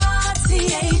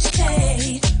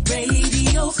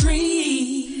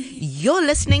You're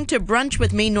listening to Brunch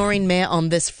with me, Noreen Mayer, on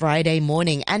this Friday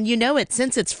morning. And you know it,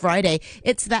 since it's Friday,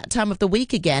 it's that time of the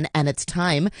week again, and it's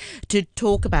time to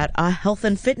talk about our health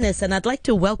and fitness. And I'd like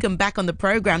to welcome back on the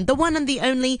program the one and the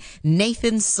only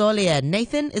Nathan Solia.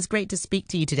 Nathan, it's great to speak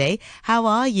to you today. How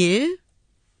are you?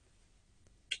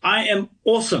 I am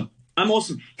awesome. I'm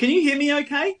awesome. Can you hear me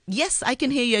okay? Yes, I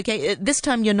can hear you okay. This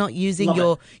time you're not using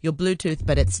Love your Bluetooth,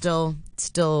 but it's still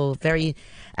very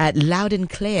loud and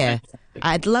clear.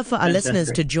 I'd love for our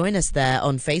listeners to join us there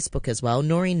on Facebook as well,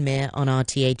 Noreen Mayer on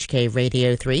RTHK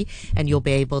Radio 3, and you'll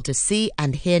be able to see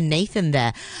and hear Nathan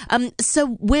there.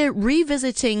 So we're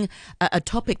revisiting a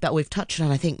topic that we've touched on,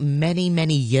 I think, many,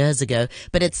 many years ago,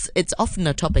 but it's often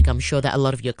a topic I'm sure that a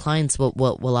lot of your clients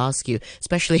will ask you,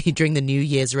 especially during the New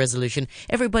Year's resolution.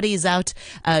 Everybody is out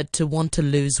to want to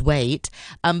lose weight,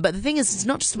 but the thing is, it's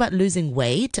not just about losing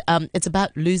weight, it's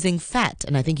about losing fat,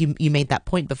 and I think you made that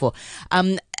point before.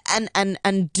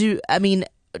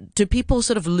 Do people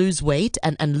sort of lose weight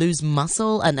and lose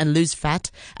muscle and lose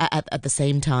fat at the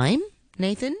same time,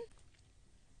 Nathan?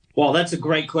 Well, that's a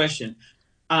great question.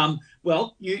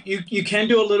 Well, you can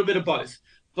do a little bit of both,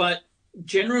 but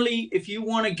generally, if you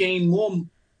want to gain more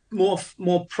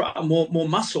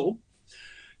muscle,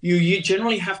 you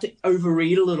generally have to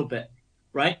overeat a little bit,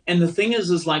 right? And the thing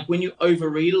is like when you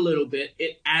overeat a little bit,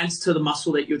 it adds to the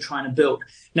muscle that you're trying to build.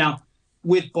 Now,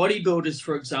 with bodybuilders,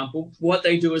 for example, what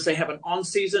they do is they have an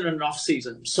on-season and an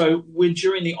off-season. So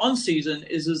during the on-season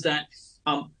is that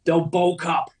they'll bulk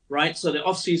up, right? So the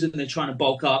off-season, they're trying to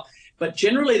bulk up. But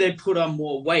generally, they put on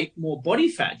more weight, more body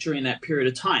fat during that period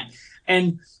of time.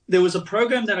 And there was a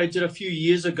program that I did a few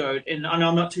years ago, and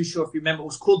I'm not too sure if you remember, it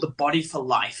was called The Body for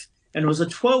Life. And it was a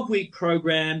 12-week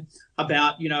program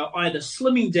about, either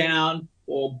slimming down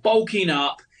or bulking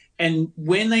up. And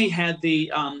when they had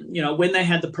the,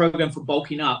 program for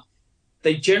bulking up,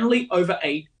 they generally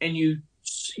overate, and you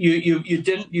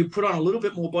put on a little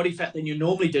bit more body fat than you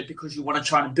normally did because you're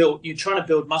trying to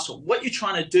build muscle. What you're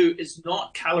trying to do is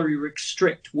not calorie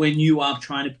restrict when you are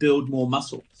trying to build more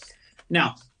muscle.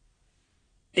 Now,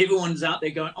 everyone's out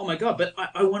there going, oh my God, but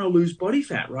I want to lose body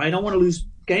fat, right? I want to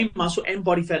gain muscle and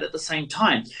body fat at the same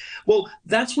time. Well,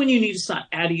 that's when you need to start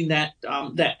adding that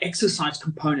exercise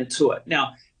component to it.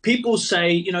 Now, people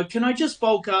say, can I just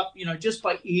bulk up, just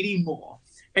by eating more?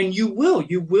 And you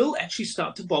will actually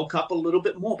start to bulk up a little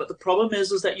bit more. But the problem is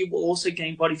that you will also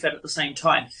gain body fat at the same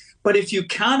time. But if you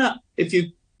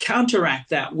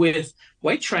counteract that with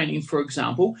weight training, for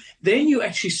example, then you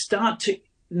actually start to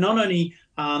not only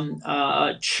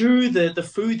chew the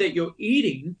food that you're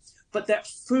eating, but that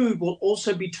food will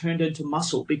also be turned into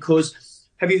muscle. Because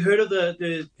have you heard of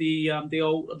the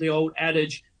old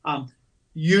adage,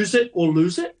 use it or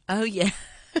lose it? Oh, yeah.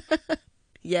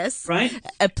 Yes. Right?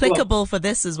 Applicable for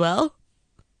this as well.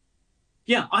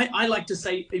 Yeah, I like to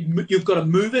say you've got to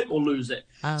move it or lose it.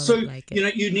 Oh, so, like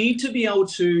it. you need to be able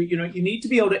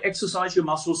to, exercise your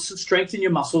muscles, strengthen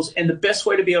your muscles. And the best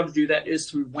way to be able to do that is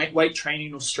through weight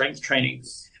training or strength training.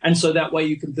 And so that way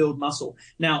you can build muscle.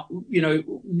 Now,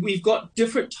 we've got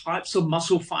different types of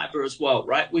muscle fiber as well,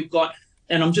 right? We've got,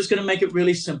 and I'm just going to make it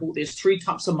really simple. There's 3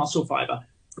 types of muscle fiber: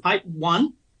 type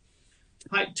 1,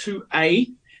 type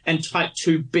 2A, and type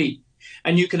 2B.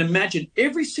 And you can imagine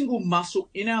every single muscle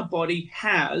in our body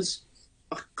has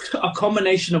a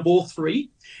combination of all 3,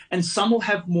 and some will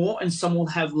have more and some will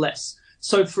have less.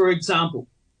 So, for example,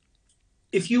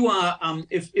 if you are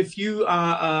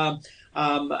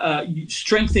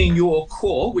strengthening your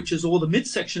core, which is all the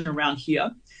midsection around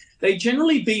here, they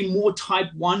generally be more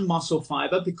type 1 muscle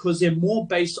fiber because they're more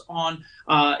based on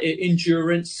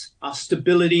endurance,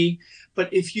 stability.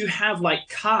 But if you have like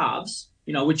calves,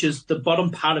 which is the bottom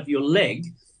part of your leg,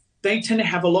 they tend to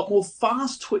have a lot more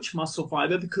fast twitch muscle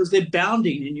fiber because they're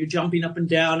bounding and you're jumping up and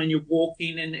down and you're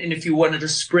walking. And if you wanted to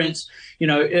sprint,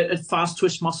 fast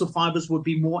twitch muscle fibers would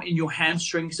be more in your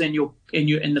hamstrings and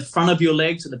in the front of your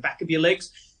legs and the back of your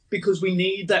legs, because we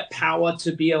need that power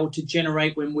to be able to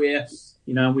generate when we're,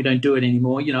 we don't do it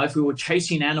anymore. If we were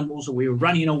chasing animals or we were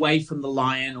running away from the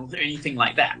lion or anything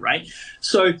like that, right?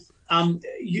 So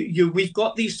we've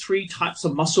got these 3 types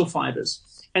of muscle fibers.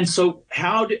 And so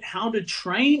how to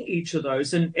train each of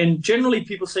those? And generally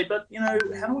people say, but, how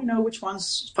do we know which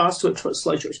one's fast twitch or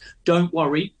slow twitch? Don't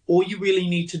worry. All you really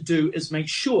need to do is make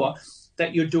sure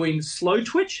that you're doing slow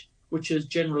twitch, which is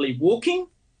generally walking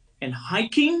and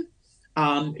hiking.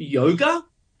 Yoga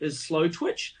is slow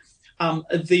twitch.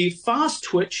 The fast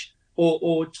twitch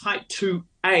or type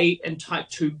 2A and type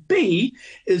 2B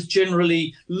is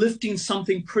generally lifting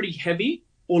something pretty heavy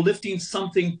or lifting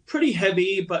something pretty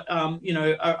heavy, but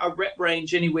a rep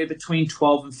range anywhere between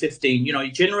 12 and 15.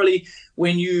 Generally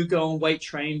when you go and weight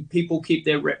train, people keep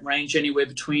their rep range anywhere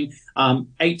between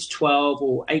 8 to 12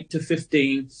 or 8 to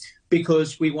 15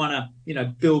 because we want to,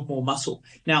 build more muscle.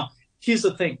 Now, here's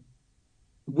the thing.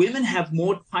 Women have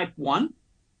more type 1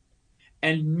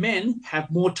 and men have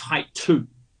more type 2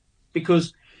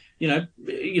 because,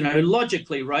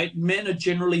 logically, right, men are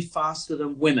generally faster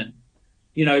than women,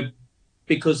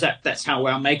 because that's how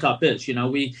our makeup is.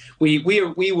 We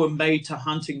were made to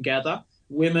hunt and gather.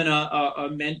 Women are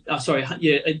meant,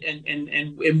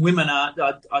 and women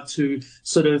are to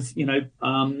sort of,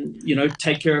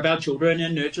 take care of our children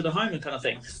and nurture the home and kind of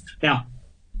thing. Now,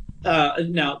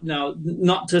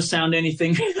 not to sound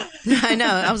anything. I know.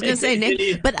 I was going to say,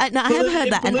 Nick, but I have heard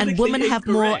that, and women have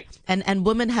more, and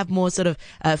women have more sort of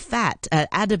fat,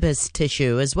 adipose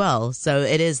tissue as well. So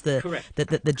it is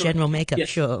the general makeup. Yes.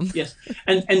 Sure. Yes,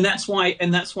 and that's why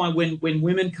when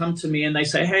women come to me and they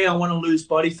say, hey, I want to lose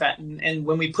body fat, and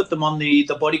when we put them on the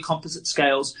body composite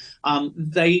scales,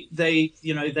 they say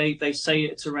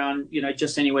it's around,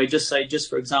 just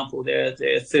for example, they're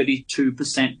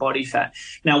 32% body fat.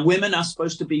 Now, women are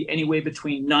supposed to be anywhere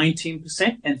between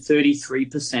 19% and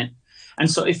 33%. And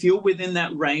so if you're within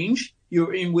that range,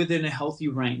 you're within a healthy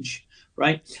range,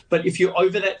 right? But if you're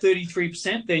over that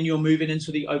 33%, then you're moving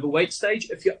into the overweight stage.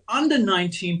 If you're under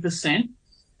 19%,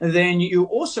 then you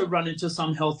also run into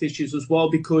some health issues as well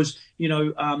because,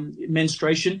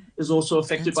 menstruation is also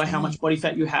affected by how much body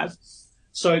fat you have.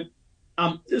 So you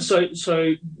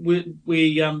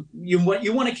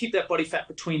want to keep that body fat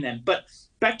between them. But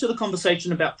back to the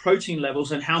conversation about protein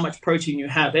levels and how much protein you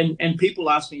have, and people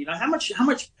ask me, how much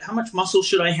muscle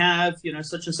should I have,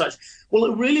 such and such. Well,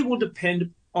 it really will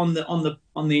depend on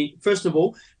the first of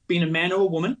all, being a man or a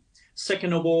woman.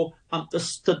 Second of all,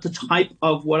 the type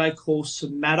of what I call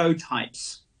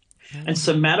somatotypes. Mm-hmm. And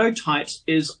somatotypes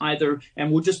is either,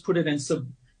 and we'll just put it in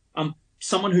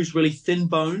someone who's really thin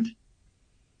boned,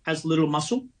 has little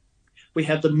muscle. We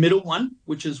have the middle one,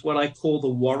 which is what I call the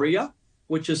warrior,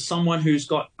 which is someone who's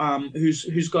got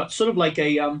sort of like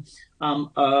a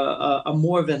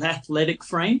more of an athletic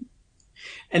frame.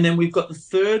 And then we've got the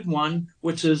third one,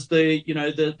 which is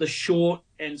the short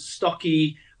and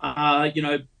stocky,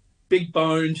 big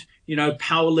boned,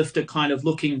 power lifter kind of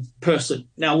looking person.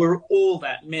 Now, we're all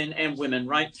that, men and women,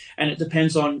 right? And it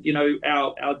depends on,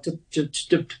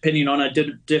 depending on a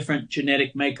different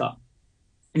genetic makeup.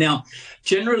 Now,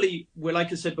 generally,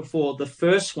 like I said before, the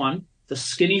first one, the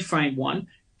skinny frame one,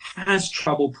 has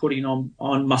trouble putting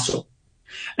on muscle.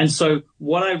 And so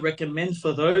what I recommend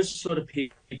for those sort of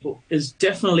people is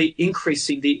definitely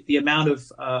increasing the amount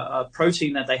of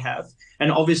protein that they have,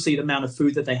 and obviously the amount of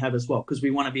food that they have as well, because we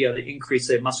want to be able to increase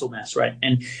their muscle mass, right?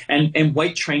 And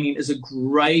weight training is a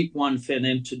great one for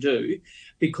them to do,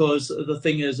 because the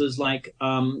thing is like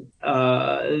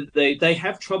they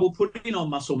have trouble putting on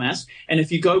muscle mass, and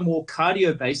if you go more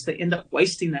cardio based, they end up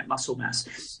wasting that muscle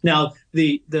mass. Now,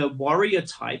 the warrior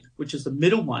type, which is the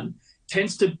middle one,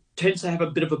 tends to have a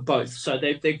bit of a both. So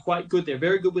they're quite good. They're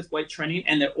very good with weight training,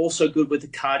 and they're also good with the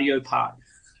cardio part.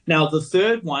 Now, the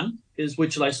third one is,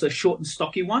 which is the short and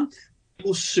stocky one,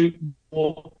 will suit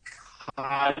more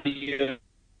cardio.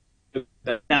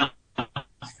 Now,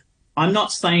 I'm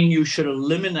not saying you should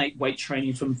eliminate weight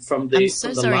training from the. I'm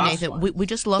so sorry, Nathan. We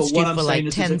just lost you for like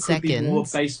 10 seconds. Could be more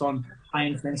based on high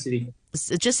intensity.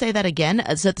 Just say that again.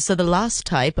 So the last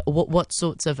type, what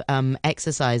sorts of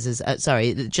exercises? Sorry,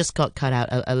 it just got cut out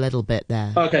a little bit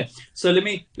there. Okay, so let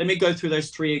me go through those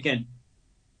three again.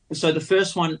 So the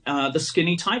first one, the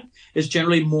skinny type, is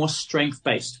generally more strength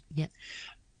based. Yeah.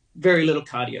 Very little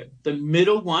cardio. The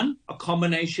middle one, a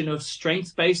combination of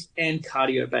strength based and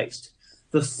cardio based.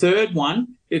 The third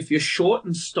one, if you're short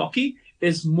and stocky,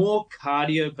 is more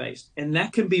cardio based, and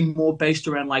that can be more based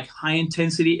around like high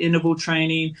intensity interval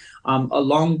training, a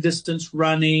long distance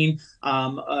running,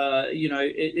 or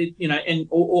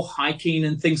hiking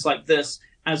and things like this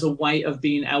as a way of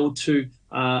being able to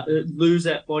lose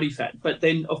that body fat. But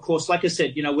then, of course, like I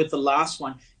said, with the last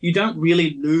one, you don't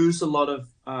really lose a lot of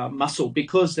muscle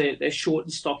because they're short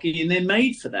and stocky, and they're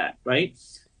made for that, right?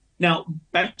 Now,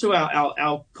 back to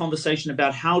our conversation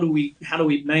about how do we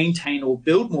maintain or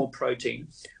build more protein?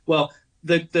 Well,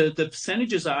 the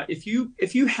percentages are, if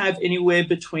you have anywhere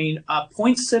between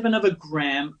 0.7 of a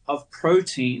gram of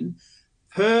protein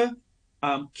per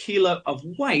kilo of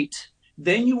weight,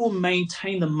 then you will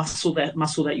maintain the muscle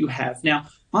that you have. Now,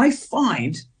 I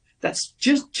find that's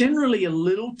just generally a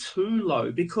little too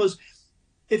low, because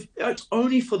if it's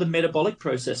only for the metabolic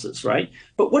processes, right?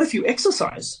 But what if you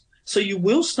exercise? So you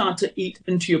will start to eat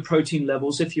into your protein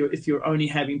levels if you're only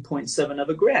having zero point 0.7 of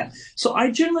a gram. So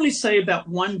I generally say about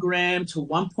 1 gram to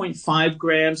 1.5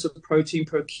 grams of protein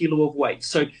per kilo of weight.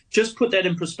 So just put that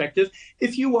in perspective.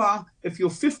 If you're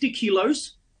 50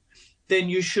 kilos, then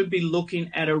you should be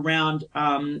looking at around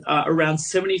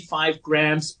 75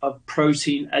 grams of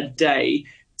protein a day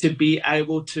to be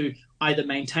able to either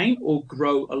maintain or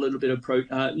grow a little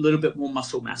bit more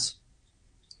muscle mass.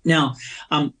 Now,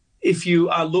 if you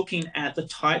are looking at the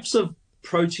types of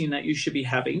protein that you should be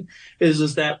having,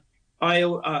 is that I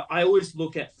always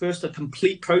look at first a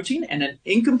complete protein and an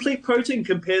incomplete protein,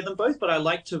 compare them both, but I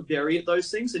like to vary at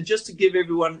those things. And just to give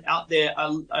everyone out there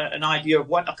an idea of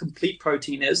what a complete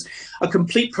protein is, a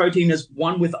complete protein is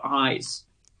one with eyes.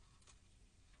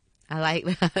 I like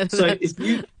that. So if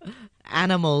you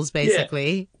animals,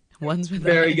 basically, ones with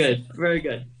very eyes. good, very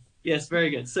good. Yes, very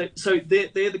good. So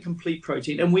they're the complete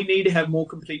protein, and we need to have more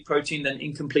complete protein than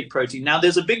incomplete protein. Now,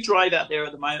 there's a big drive out there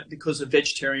at the moment because of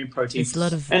vegetarian protein. It's a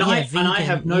lot of and I vegan,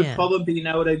 have no problem being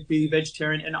able to be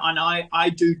vegetarian, and I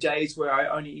do days where I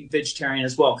only eat vegetarian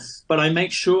as well. But I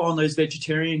make sure on those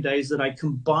vegetarian days that I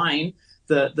combine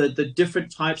the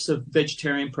different types of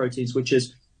vegetarian proteins, which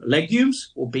is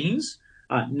legumes or beans,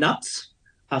 nuts,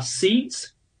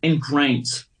 seeds, and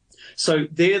grains. So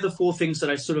they're the 4 things that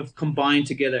I sort of combine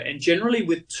together. And generally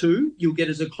with 2, you'll get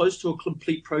as close to a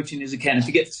complete protein as you can. If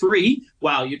you get 3,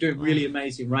 wow, you're doing really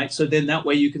amazing, right? So then that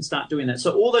way you can start doing that.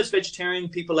 So all those vegetarian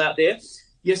people out there,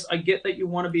 yes, I get that you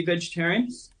want to be vegetarian,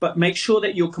 but make sure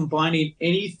that you're combining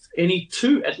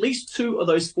at least 2 of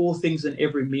those 4 things in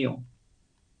every meal.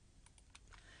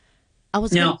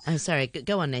 Sorry,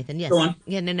 go on, Nathan. Yes. Go on.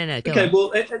 Yeah, no. Go okay, on. well,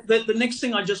 the next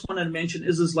thing I just wanted to mention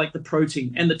is like the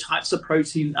protein and the types of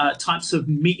protein, types of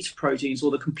meat proteins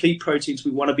or the complete proteins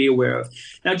we want to be aware of.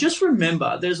 Now, just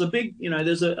remember, there's a big,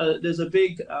 there's a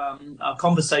big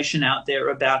conversation out there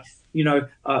about,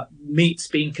 meats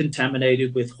being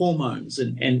contaminated with hormones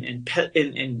and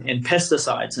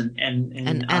pesticides and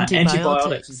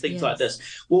antibiotics and things like this.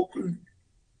 Well,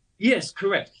 yes,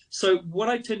 correct. So what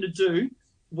I tend to do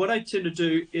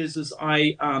is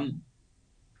I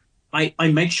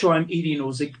make sure I'm eating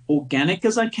as organic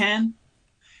as I can,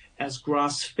 as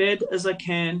grass-fed as I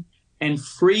can, and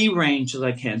free range as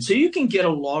I can. So you can get a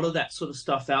lot of that sort of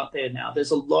stuff out there now.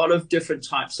 There's a lot of different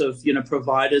types of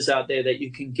providers out there that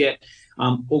you can get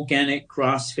organic,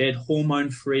 grass-fed,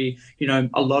 hormone-free.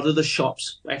 A lot of the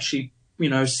shops actually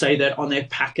say that on their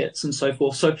packets and so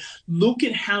forth. So look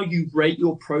at how you rate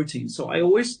your protein. So I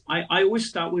always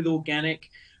start with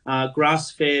organic,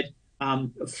 grass-fed,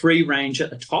 free range at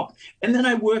the top, and then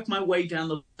I work my way down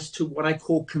the list to what I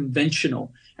call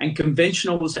conventional. And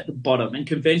conventional is at the bottom. And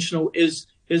conventional is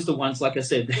the ones, like I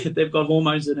said, they've got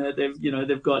hormones in it,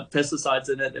 they've got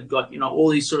pesticides in it, they've got all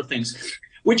these sort of things,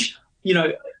 which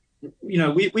we're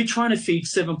trying to feed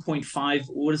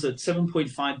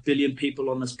 7.5 billion people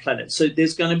on this planet. So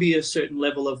there's going to be a certain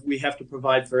level of we have to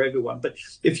provide for everyone. But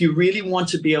if you really want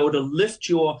to be able to lift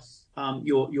your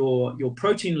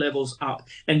protein levels up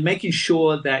and making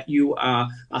sure that you are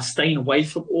staying away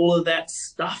from all of that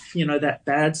stuff, that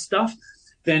bad stuff,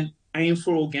 then aim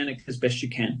for organic as best you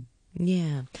can.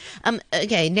 Yeah.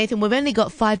 Okay, Nathan, we've only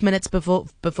got 5 minutes before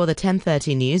the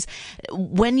 10:30 news.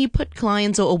 When you put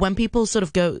clients or when people sort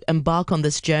of embark on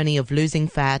this journey of losing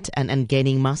fat and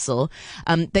gaining muscle,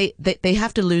 they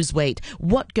have to lose weight.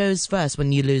 What goes first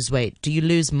when you lose weight? Do you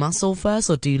lose muscle first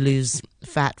or do you lose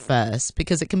fat first?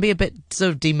 Because it can be a bit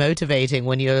sort of demotivating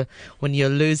when you're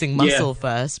losing muscle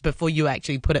first before you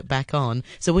actually put it back on.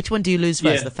 So which one do you lose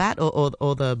first, the fat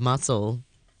or the muscle?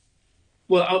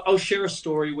 Well, I'll share a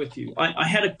story with you. I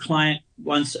had a client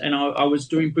once, and I was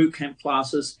doing boot camp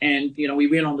classes, and we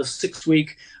went on the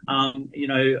 6-week,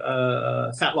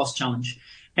 fat loss challenge.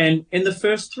 And in the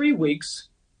first 3 weeks,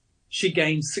 she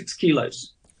gained 6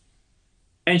 kilos,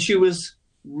 and she was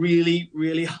really,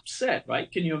 really upset.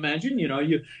 Right? Can you imagine?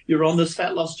 You're on this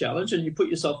fat loss challenge, and you put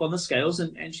yourself on the scales,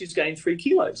 and she's gained 3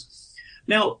 kilos.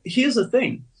 Now, here's the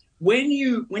thing. When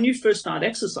you first start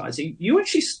exercising, you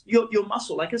actually, your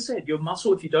muscle, like I said, your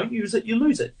muscle, if you don't use it, you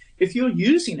lose it. If you're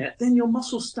using it, then your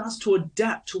muscle starts to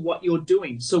adapt to what you're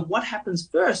doing. So what happens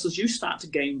first is you start to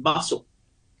gain muscle.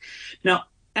 Now,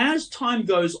 as time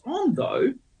goes on,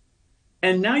 though,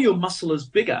 and now your muscle is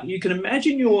bigger, you can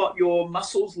imagine your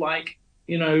muscles like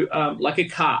a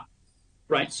car,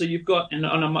 right? So you've got, and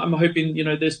I'm hoping,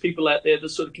 there's people out there that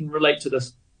sort of can relate to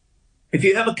this. If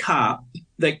you have a car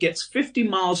that gets 50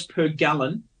 miles per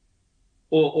gallon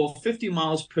or 50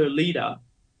 miles per liter,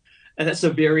 and that's a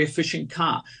very efficient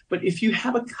car. But if you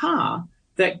have a car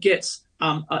that gets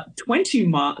 20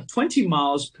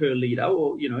 miles per liter,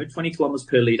 or 20 kilometers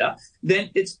per liter, then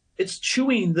it's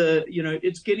chewing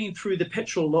it's getting through the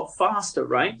petrol a lot faster,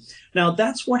 right? Now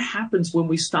that's what happens when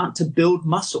we start to build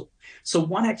muscle. So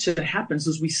what actually happens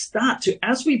is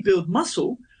as we build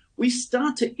muscle, we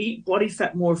start to eat body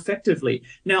fat more effectively.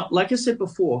 Now, like I said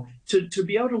before, to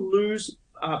be able to lose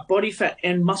body fat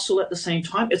and muscle at the same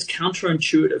time, it's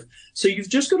counterintuitive. So you've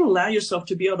just got to allow yourself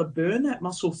to be able to burn that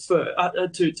muscle first,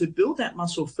 to build that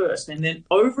muscle first, and then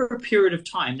over a period of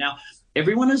time. Now,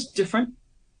 everyone is different.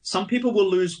 Some people will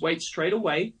lose weight straight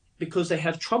away because they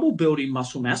have trouble building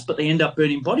muscle mass, but they end up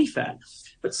burning body fat.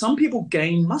 But some people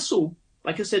gain muscle.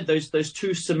 Like I said, those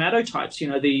two somatotypes,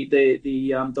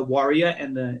 the warrior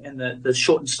and the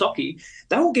short and stocky,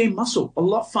 they will gain muscle a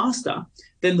lot faster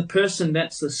than the person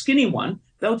that's the skinny one.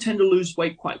 They'll tend to lose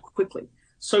weight quite quickly.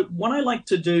 So what I like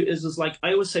to do is like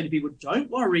I always say to people,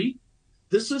 don't worry,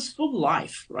 this is for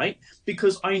life, right?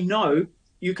 Because I know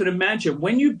you can imagine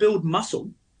when you build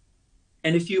muscle,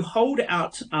 and if you hold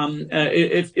out,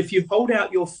 if you hold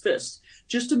out your fist,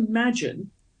 just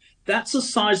imagine that's the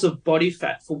size of body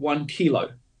fat for 1 kilo.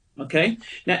 Okay.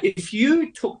 Now, if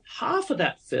you took half of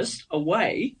that fist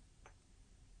away,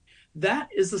 that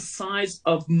is the size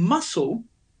of muscle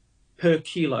per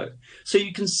kilo. So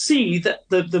you can see that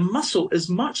the muscle is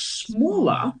much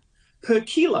smaller per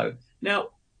kilo. Now,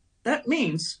 that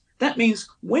means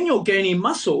when you're gaining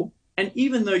muscle, and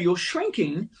even though you're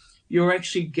shrinking, you're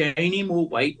actually gaining more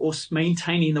weight or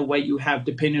maintaining the weight you have,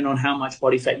 depending on how much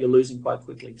body fat you're losing quite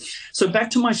quickly. So back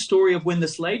to my story of when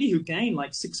this lady who gained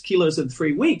like 6 kilos in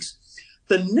 3 weeks,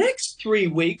 the next 3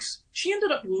 weeks, she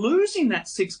ended up losing that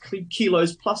 6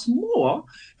 kilos plus more,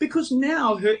 because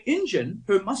now her engine,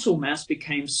 her muscle mass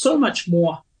became so much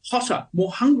more hotter,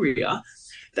 more hungrier,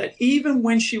 that even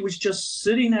when she was just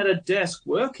sitting at a desk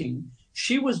working,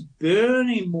 she was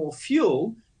burning more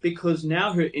fuel because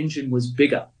now her engine was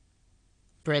bigger.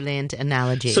 Brilliant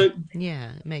analogy. So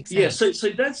yeah, it makes sense. Yeah, so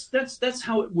that's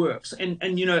how it works. And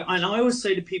I always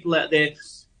say to people out there,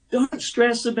 don't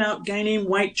stress about gaining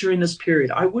weight during this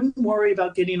period. I wouldn't worry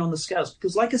about getting on the scales,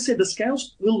 because like I said, the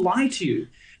scales will lie to you,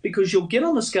 because you'll get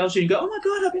on the scales and you go, oh my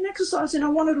God, I've been exercising, I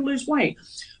wanted to lose weight.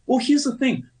 Well, here's the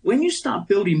thing. When you start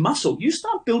building muscle, you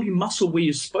start building muscle where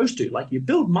you're supposed to. Like you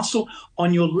build muscle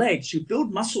on your legs, you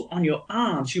build muscle on your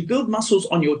arms, you build muscles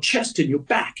on your chest and your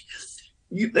back.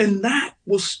 And that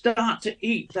will start to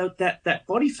eat that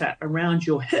body fat around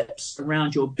your hips,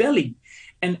 around your belly.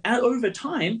 And over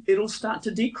time, it'll start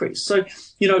to decrease. So,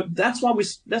 that's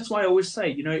why I always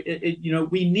say,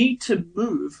 we need to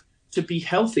move to be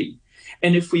healthy.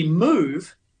 And if we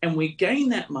move and we gain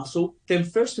that muscle, then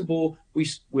first of all,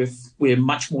 we're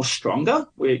much more stronger.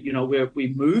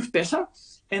 We move better.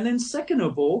 And then second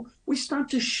of all, we start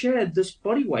to shed this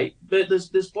body weight,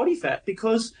 this body fat,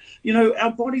 because,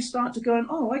 our bodies start to go,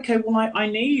 oh, okay, well, I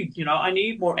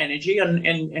need more energy,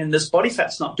 and this body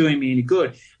fat's not doing me any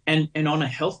good. And on a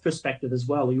health perspective as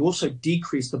well, you also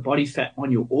decrease the body fat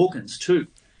on your organs too,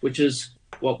 which is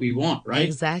what we want, right?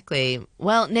 Exactly.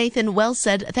 Well, Nathan, well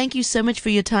said. Thank you so much for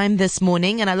your time this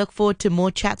morning, and I look forward to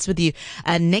more chats with you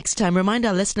next time. Remind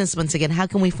our listeners once again, how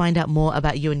can we find out more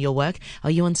about you and your work?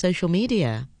 Are you on social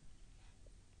media?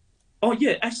 Oh,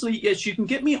 yeah, actually, yes, you can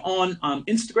get me on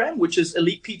Instagram, which is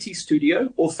Elite PT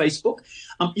Studio, or Facebook.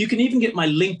 You can even get my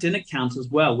LinkedIn account as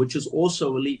well, which is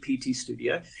also Elite PT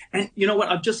Studio. And you know what?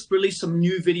 I've just released some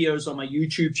new videos on my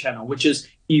YouTube channel, which is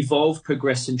Evolve,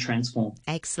 Progress, and Transform.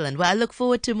 Excellent. Well, I look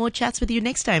forward to more chats with you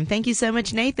next time. Thank you so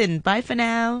much, Nathan. Bye for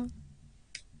now.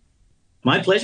 My pleasure.